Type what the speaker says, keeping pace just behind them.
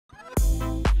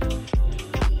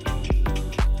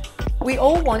We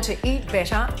all want to eat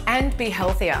better and be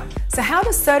healthier. So how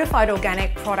do certified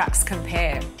organic products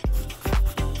compare?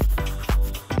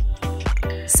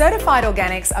 Certified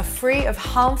organics are free of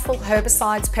harmful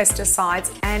herbicides,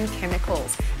 pesticides and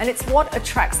chemicals, and it's what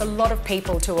attracts a lot of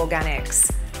people to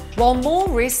organics. While more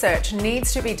research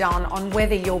needs to be done on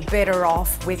whether you're better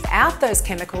off without those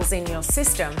chemicals in your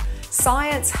system,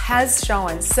 science has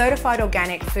shown certified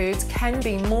organic foods can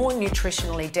be more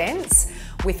nutritionally dense,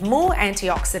 with more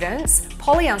antioxidants,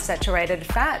 polyunsaturated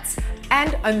fats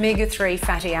and omega-3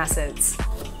 fatty acids.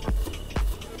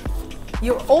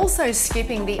 You're also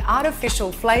skipping the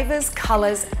artificial flavours,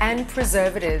 colours and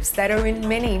preservatives that are in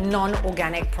many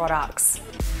non-organic products.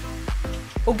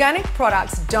 Organic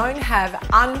products don't have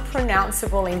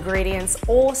unpronounceable ingredients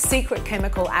or secret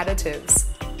chemical additives.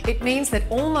 It means that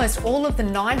almost all of the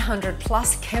 900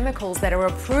 plus chemicals that are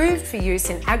approved for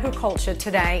use in agriculture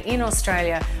today in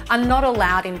Australia are not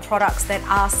allowed in products that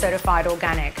are certified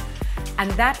organic.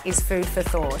 And that is food for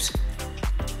thought.